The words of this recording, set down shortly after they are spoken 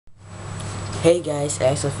Hey guys,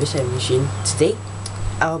 as a Fish Machine. Today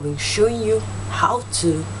I'll be showing you how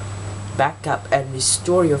to backup and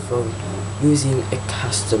restore your phone using a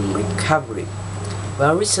custom recovery.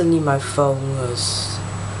 Well, recently my phone was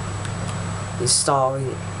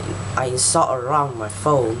installing I installed around my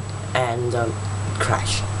phone and it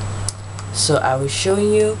crashed. So I will show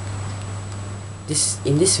you this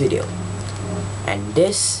in this video, and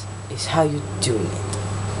this is how you do it.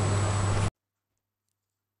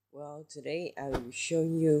 Well, today I will be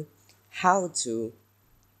showing you how to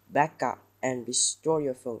backup and restore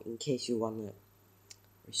your phone in case you want to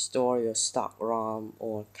restore your stock ROM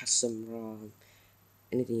or custom ROM,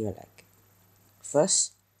 anything you like.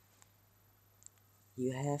 First,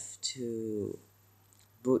 you have to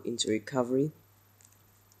boot into recovery.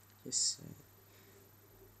 Just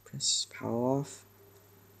press power off.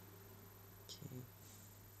 Okay.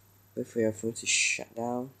 Wait for your phone to shut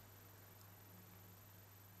down.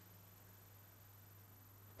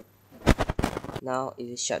 Now it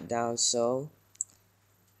is shut down, so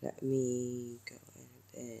let me go ahead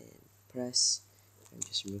and press and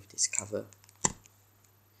just remove this cover.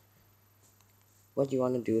 What you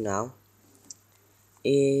want to do now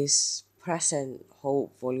is press and hold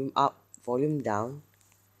volume up, volume down,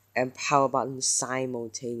 and power button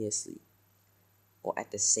simultaneously or at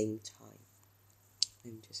the same time.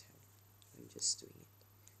 I'm just doing it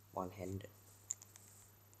one-handed.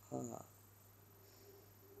 One-handed.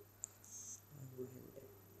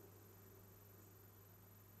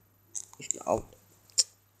 If you're out,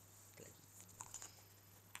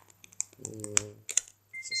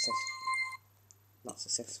 successful, not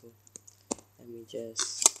successful. Let me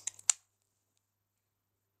just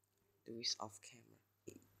do this off camera.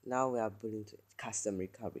 Now we are putting to custom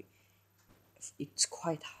recovery. It's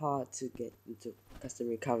quite hard to get into custom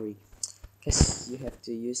recovery because you have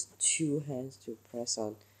to use two hands to press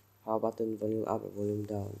on power button, volume up and volume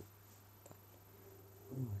down.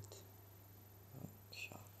 What? Oh,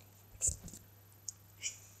 shock.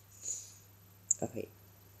 Okay.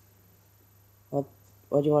 What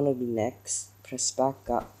do you want to do next? Press back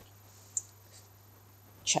up.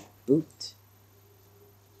 Check boot.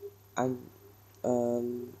 And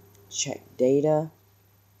check data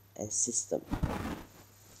and system.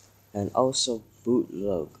 And also boot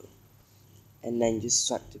logo. And then just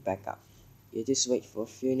swipe to backup. You just wait for a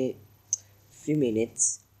few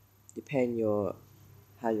minutes. Depend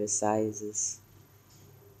how your size is.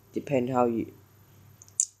 Depend your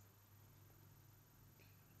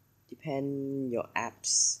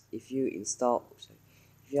apps. If you install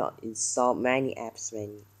many apps,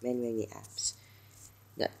 many apps,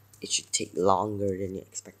 that it should take longer than you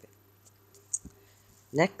expected.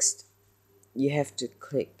 Next, you have to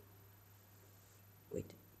click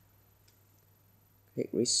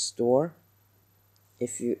restore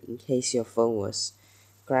in case your phone was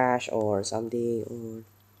crashed or something, or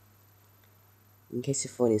in case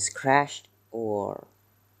your phone is crashed, or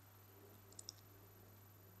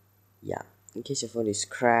yeah, in case your phone is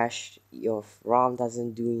crashed, your ROM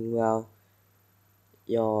doesn't doing well,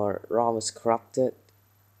 your ROM is corrupted.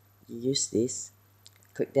 You use this,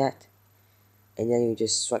 click that, and then you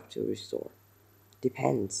just swipe to restore.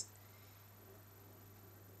 Depends.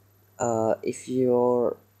 If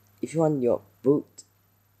you want your boot,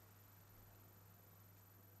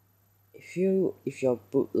 if your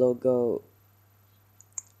boot logo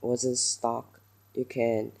wasn't stock, you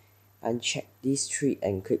can uncheck these three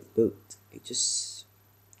and click boot. You just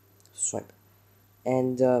swipe,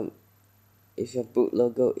 and if your boot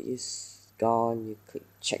logo is gone, you click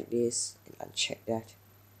check this and uncheck that.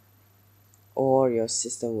 Or your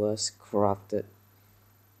system was corrupted,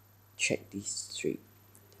 check these three.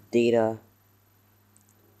 Data,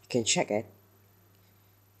 you can check it,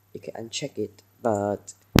 you can uncheck it,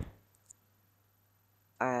 but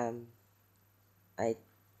I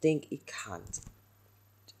think it can't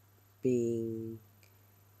being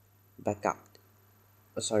backup.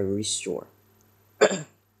 Restore.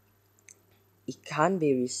 It can't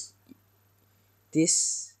be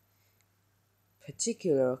this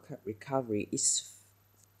particular recovery is,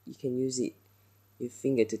 you can use it your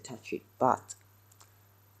finger to touch it, but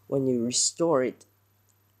when you restore it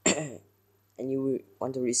and you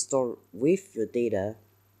want to restore with your data,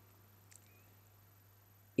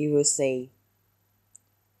 it will say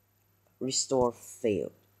restore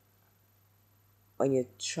failed. When you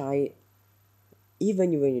try it,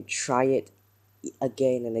 even when you try it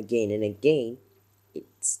again and again and again,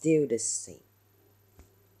 it's still the same.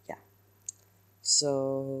 Yeah,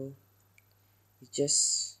 so you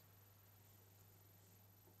just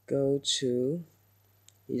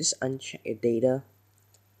you just uncheck your data,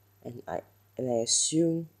 and I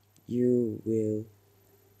assume you will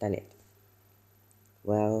done it.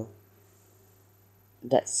 Well,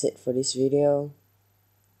 that's it for this video.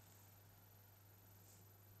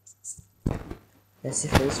 That's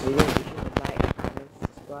it for this video. Be sure to like, comment,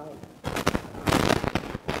 subscribe,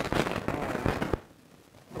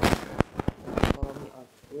 and follow me on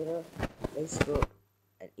Twitter, Facebook,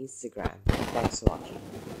 and Instagram. Thanks for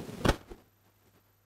watching.